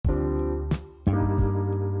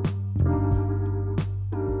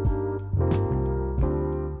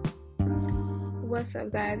What's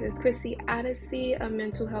up, guys? It's Chrissy Odyssey, a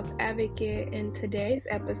mental health advocate. In today's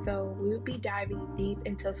episode, we will be diving deep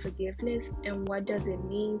into forgiveness and what does it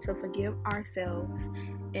mean to forgive ourselves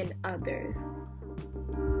and others.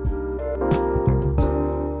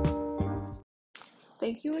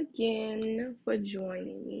 Thank you again for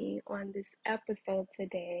joining me on this episode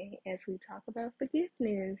today as we talk about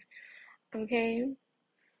forgiveness. Okay,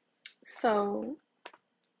 so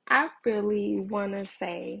I really want to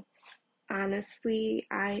say, honestly,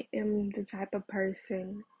 I am the type of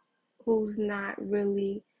person who's not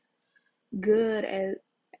really good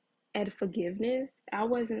at forgiveness. I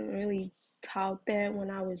wasn't really taught that when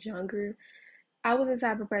I was younger. I was the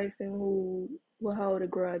type of person who will hold a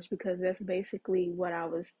grudge because that's basically what I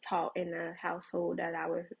was taught in the household that I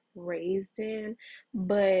was raised in.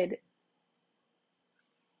 But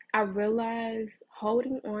I realized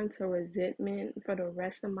holding on to resentment for the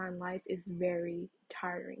rest of my life is very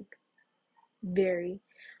tiring. Very.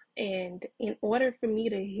 And in order for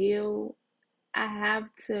me to heal, I have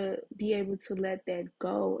to be able to let that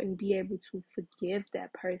go and be able to forgive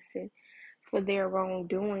that person for their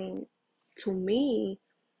wrongdoing to me.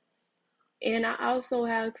 And I also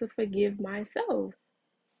have to forgive myself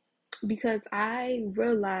because I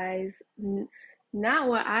realize, not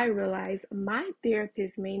what I realized, my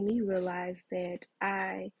therapist made me realize that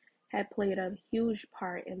I had played a huge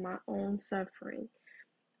part in my own suffering.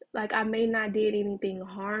 Like I may not did anything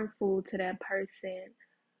harmful to that person,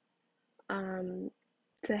 um,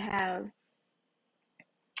 to have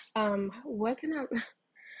what can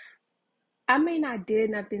I may not did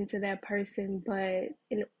nothing to that person, but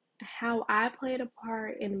in how I played a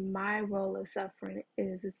part in my role of suffering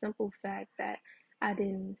is the simple fact that I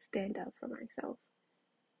didn't stand up for myself.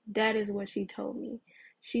 That is what she told me.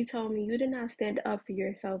 She told me, you did not stand up for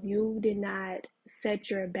yourself. You did not set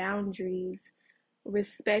your boundaries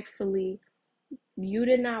respectfully. You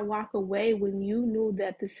did not walk away when you knew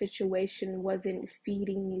that the situation wasn't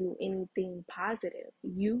feeding you anything positive.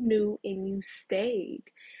 You knew and you stayed.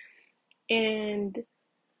 And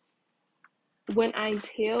when I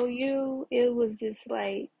tell you, it was just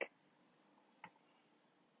like,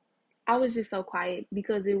 I was just so quiet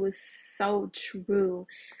because it was so true.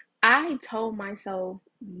 I told myself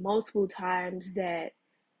multiple times that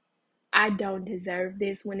I don't deserve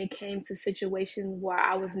this when it came to situations where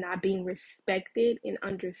I was not being respected and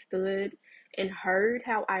understood and heard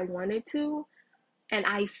how I wanted to. And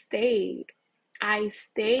I stayed. I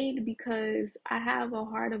stayed because I have a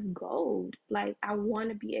heart of gold. Like, I want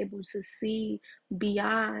to be able to see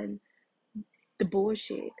beyond the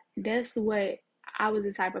bullshit. That's what I was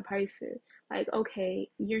the type of person. Like, okay,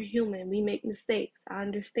 you're human. We make mistakes. I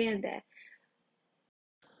understand that.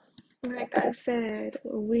 Like I said,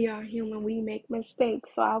 we are human. We make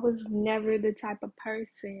mistakes. So I was never the type of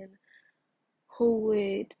person who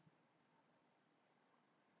would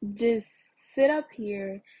just sit up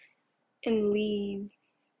here and leave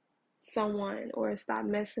someone or stop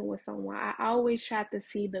messing with someone. I always tried to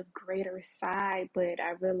see the greater side, but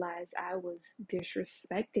I realized I was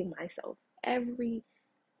disrespecting myself every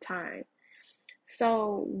time.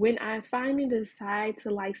 So when I finally decide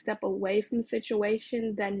to like step away from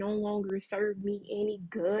situations that no longer serve me any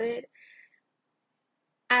good,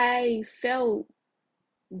 I felt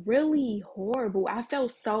really horrible. I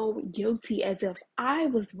felt so guilty as if I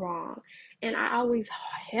was wrong. And I always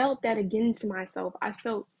held that against myself. I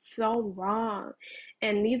felt so wrong.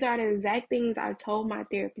 And these are the exact things I told my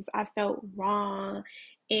therapist. I felt wrong.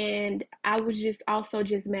 And I was just also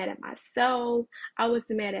just mad at myself. I was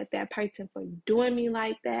mad at that person for doing me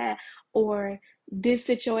like that, or this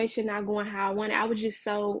situation not going how I wanted. I was just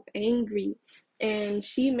so angry. And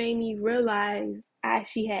she made me realize, as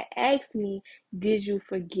she had asked me, did you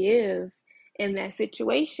forgive in that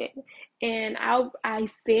situation? And I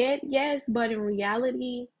said yes, but in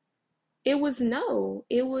reality, it was no.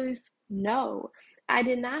 It was no. I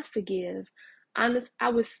did not forgive. I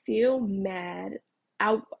was still mad.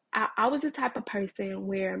 I, I was the type of person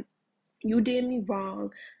where you did me wrong.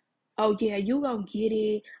 Oh yeah, you gonna get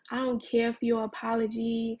it. I don't care for your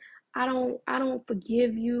apology. I don't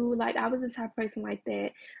forgive you. Like I was the type of person like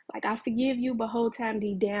that. Like I forgive you, but whole time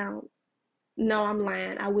deep down, no, I'm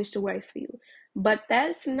lying. I wish the worst for you. But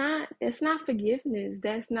that's not forgiveness.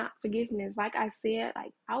 That's not forgiveness. Like I said,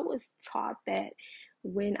 like I was taught that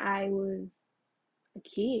when I was a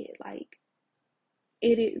kid. Like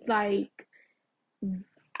it is like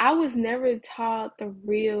I was never taught the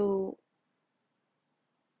real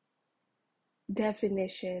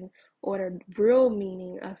definition or the real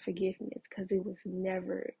meaning of forgiveness because it was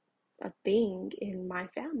never a thing in my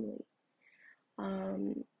family,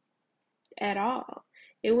 um, at all.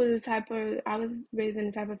 I was raised in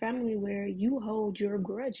a type of family where you hold your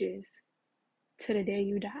grudges to the day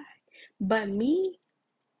you die. But me,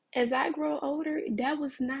 as I grow older, that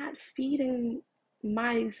was not feeding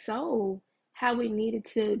my soul how it needed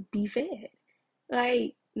to be fed.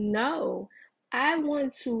 Like, no, I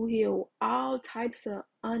want to heal all types of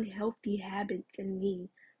unhealthy habits in me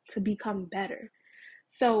to become better.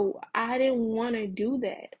 So I didn't want to do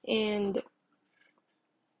that. And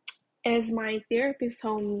as my therapist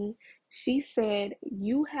told me, she said,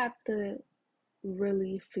 you have to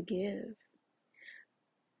really forgive.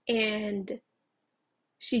 And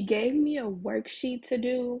she gave me a worksheet to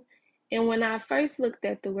do. And when I first looked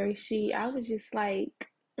at the worksheet, I was just like,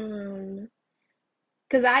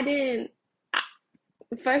 because I didn't,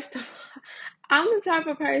 first of all, I'm the type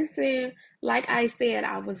of person, like I said,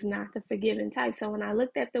 I was not the forgiving type. So when I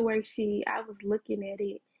looked at the worksheet, I was looking at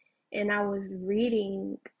it and I was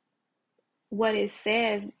reading what it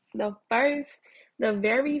says. The first, the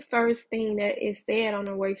very first thing that is said on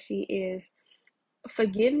the worksheet is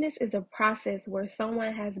forgiveness is a process where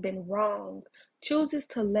someone has been wronged, chooses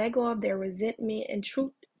to let go of their resentment, and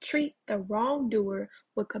treat the wrongdoer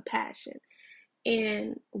with compassion.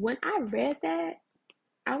 And when I read that,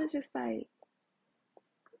 I was just like,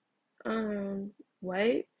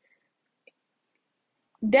 what?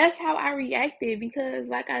 That's how I reacted because,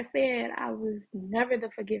 like I said, I was never the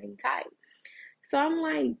forgiving type. So I'm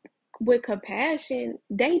like, with compassion,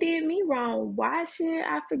 they did me wrong. Why should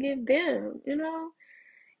I forgive them? You know?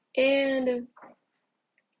 And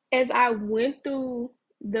as I went through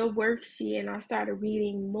the worksheet and I started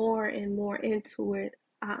reading more and more into it,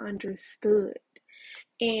 I understood.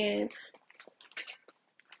 And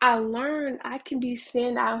I learned I can be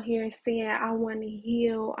sitting out here saying I want to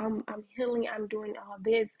heal, I'm healing, I'm doing all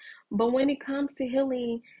this. But when it comes to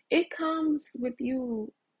healing, it comes with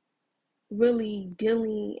you really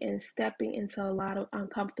dealing and stepping into a lot of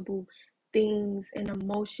uncomfortable things and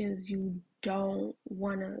emotions you don't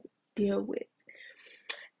want to deal with,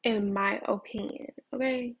 in my opinion.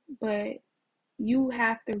 Okay? But you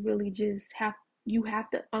have to really you have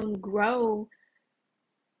to ungrow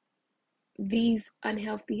these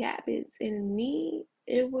unhealthy habits. And me,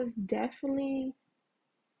 it was definitely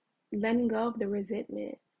letting go of the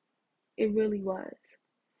resentment. It really was.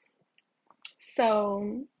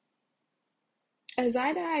 So as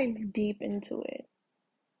I dive deep into it,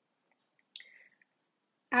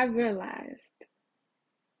 I realized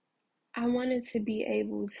I wanted to be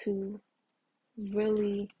able to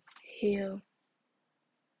really heal.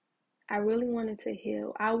 I really wanted to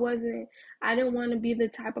heal. I didn't want to be the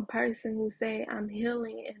type of person who say I'm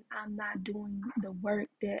healing and I'm not doing the work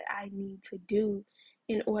that I need to do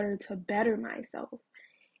in order to better myself.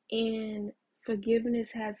 And forgiveness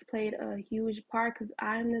has played a huge part because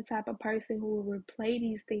I'm the type of person who will replay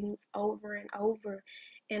these things over and over.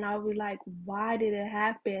 And I'll be like, why did it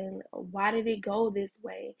happen? Why did it go this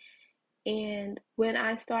way? And when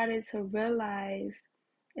I started to realize,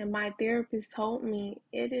 and my therapist told me,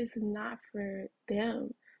 it is not for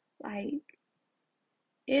them. Like,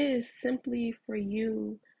 it is simply for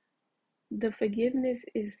you. The forgiveness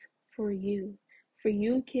is for you. For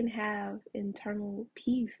you can have internal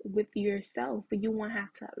peace with yourself, but you won't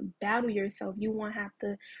have to battle yourself. You won't have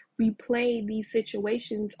to replay these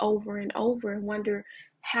situations over and over and wonder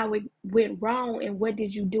how it went wrong and what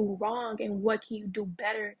did you do wrong and what can you do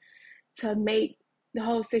better to make the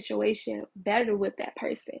whole situation better with that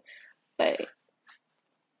person. But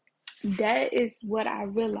that is what I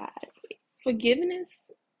realized. Forgiveness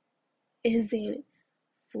isn't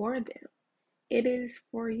for them. It is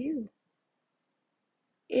for you.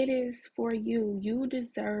 It is for you. You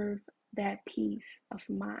deserve that peace of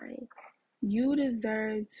mind. You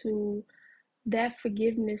deserve to that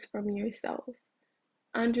forgiveness from yourself.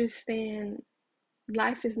 Understand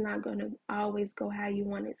life is not going to always go how you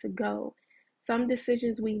want it to go. Some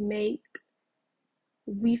decisions we make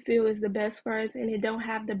we feel is the best for us and it don't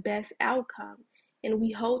have the best outcome, and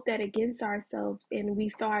we hold that against ourselves and we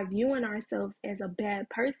start viewing ourselves as a bad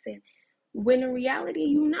person when in reality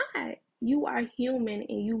you're not. You are human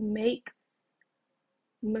and you make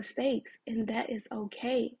mistakes, and that is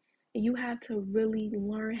okay. And you have to really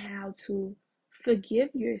learn how to forgive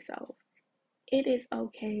yourself. It is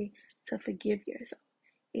okay to forgive yourself.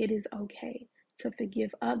 It is okay to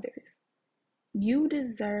forgive others. You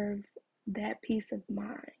deserve that peace of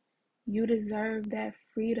mind. You deserve that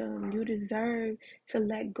freedom. You deserve to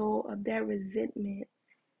let go of that resentment.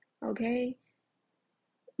 Okay?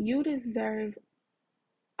 You deserve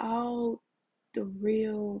all the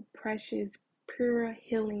real, precious, pure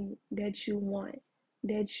healing that you want,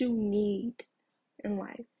 that you need in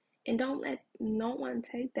life. And don't let no one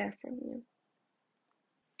take that from you.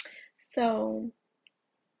 So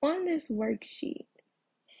on this worksheet,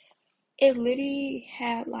 it literally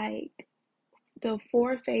had like the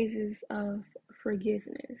 4 phases of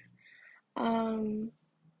forgiveness.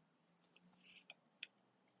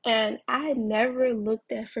 And I had never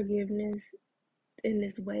looked at forgiveness in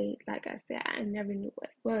this way. Like I said, I never knew what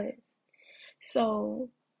it was. So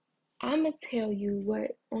I'm going to tell you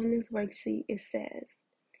what on this worksheet it says.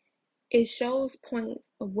 It shows points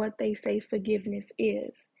of what they say forgiveness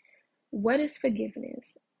is. What is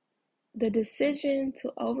forgiveness? The decision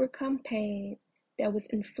to overcome pain that was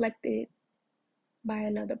inflicted by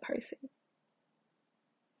another person.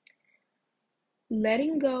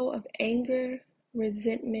 Letting go of anger,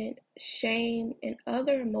 resentment, shame, and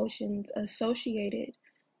other emotions associated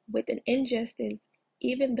with an injustice,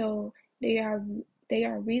 even though they are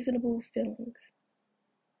reasonable feelings.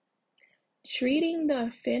 Treating the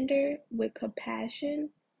offender with compassion,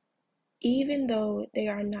 even though they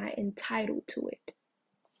are not entitled to it.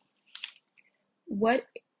 What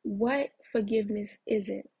forgiveness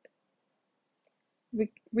isn't?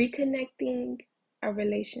 Reconnecting a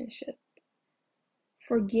relationship,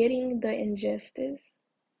 forgetting the injustice,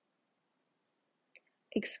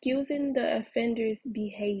 excusing the offender's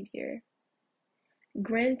behavior,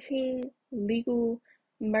 granting legal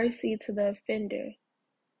mercy to the offender,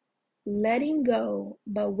 letting go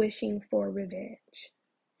but wishing for revenge.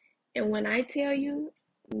 And when I tell you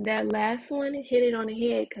that last one hit it on the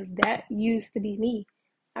head, because that used to be me.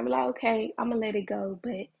 I'm like, okay, I'm going to let it go,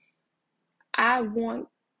 but I want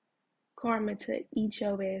karma to eat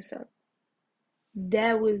your ass up.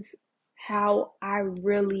 That was how I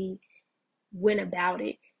really went about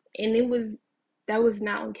it. And that was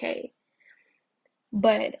not okay.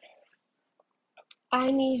 But I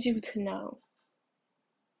need you to know,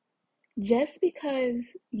 just because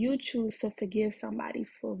you choose to forgive somebody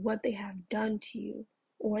for what they have done to you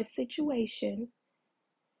or a situation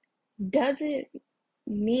doesn't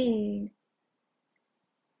mean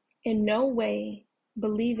in no way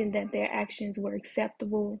believing that their actions were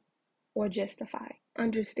acceptable or justified.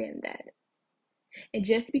 Understand that. And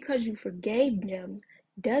just because you forgave them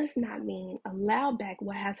does not mean allow back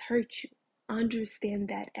what has hurt you. Understand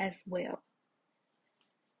that as well.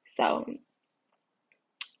 So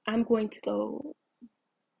I'm going to go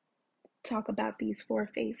talk about these 4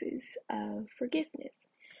 phases of forgiveness.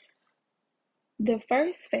 The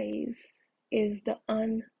first phase is the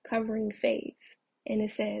uncovering phase. And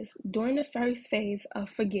it says, during the first phase of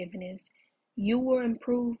forgiveness, you will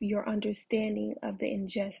improve your understanding of the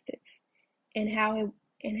injustice and how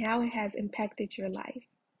it has impacted your life.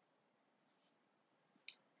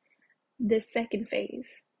 The second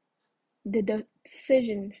phase, the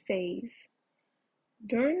decision phase.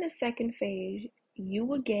 During the second phase, you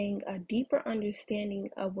will gain a deeper understanding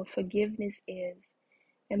of what forgiveness is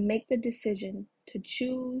and make the decision to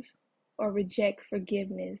choose or reject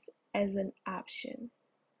forgiveness as an option.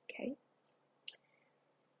 Okay.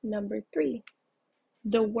 Number 3,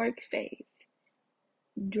 the work phase.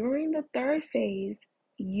 During the third phase,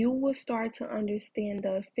 you will start to understand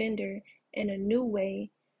the offender in a new way,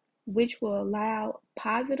 which will allow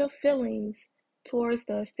positive feelings towards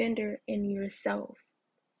the offender and yourself.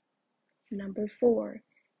 Number 4,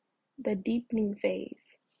 the deepening phase.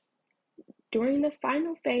 During the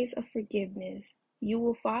final phase of forgiveness, you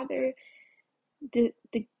will further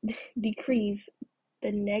decrease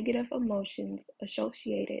the negative emotions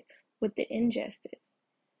associated with the injustice.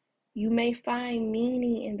 You may find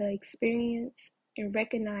meaning in the experience and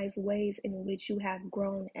recognize ways in which you have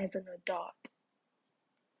grown as an adult.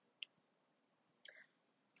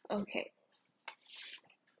 Okay,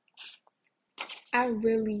 I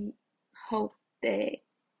really hope that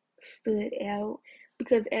stood out,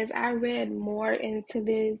 because as I read more into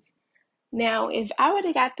this, now if I would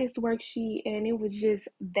have got this worksheet and it was just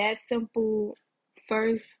that simple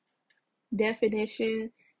first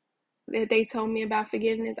definition that they told me about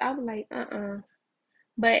forgiveness, I was like,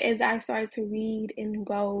 But as I started to read and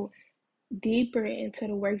go deeper into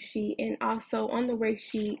the worksheet, and also on the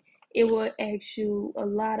worksheet, it will ask you a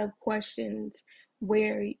lot of questions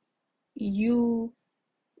where you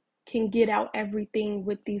can get out everything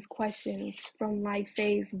with these questions from like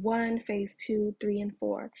phase 1, phase 2, 3, and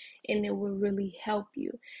 4, and it will really help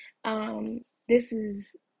you. This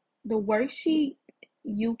is the worksheet.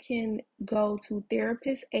 You can go to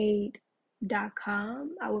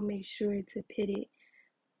therapistaid.com. I will make sure to put it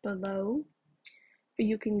below.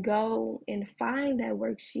 You can go and find that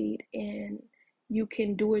worksheet and you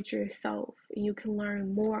can do it yourself. You can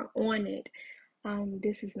learn more on it.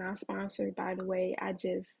 This is not sponsored, by the way. I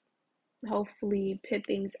just hopefully put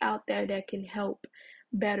things out there that can help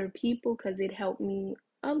better people, because it helped me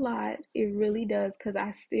a lot. It really does, because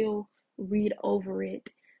I still read over it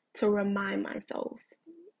to remind myself.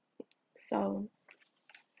 So,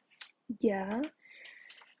 yeah,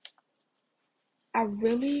 I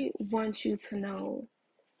really want you to know,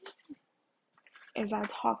 as I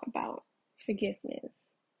talk about forgiveness,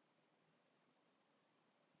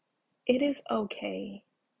 it is okay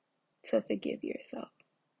to forgive yourself.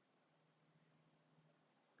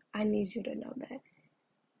 I need you to know that.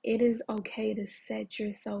 It is okay to set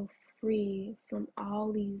yourself free from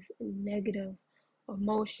all these negative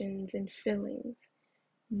emotions and feelings.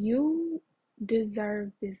 You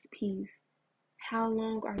deserve this peace. How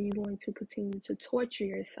long are you going to continue to torture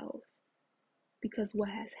yourself because what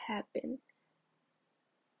has happened?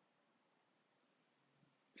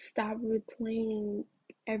 Stop replaying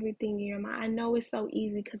everything in your mind. I know it's so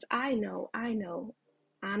easy, because I know.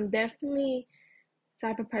 I'm definitely the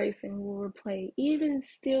type of person who will replay. Even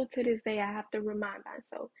still to this day, I have to remind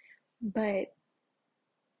myself. But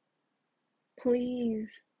please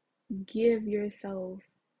give yourself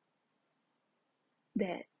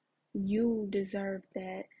that. You deserve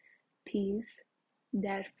that peace,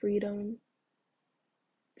 that freedom,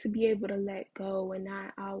 to be able to let go and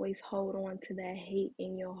not always hold on to that hate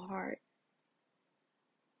in your heart.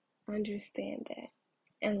 Understand that.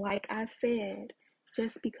 And like I said,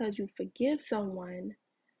 just because you forgive someone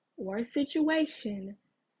or a situation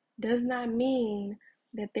does not mean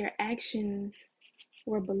that their actions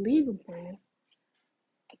were believable,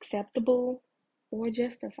 acceptable, or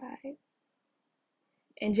justified.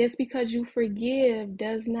 And just because you forgive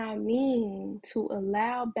does not mean to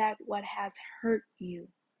allow back what has hurt you.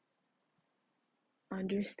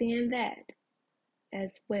 Understand that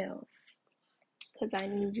as well, because I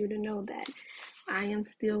need you to know that I am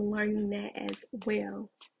still learning that as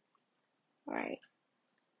well. All right.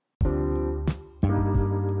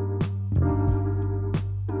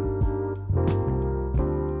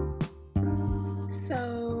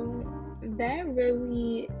 So that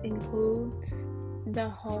really includes the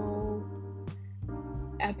whole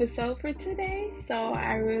episode for today. So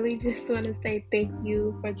I really just want to say thank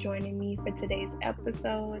you for joining me for today's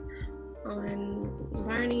episode on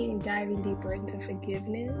learning and diving deeper into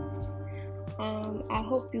forgiveness. I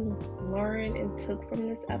hope you learned and took from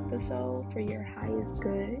this episode for your highest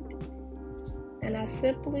good. And I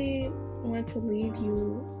simply want to leave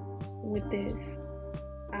you with this.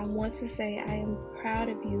 I want to say I am proud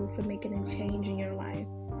of you for making a change in your life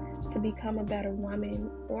to become a better woman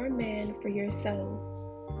or man for yourself.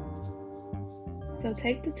 So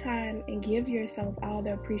take the time and give yourself all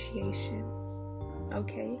the appreciation.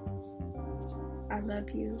 Okay? I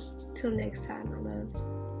love you. Till next time, my loves.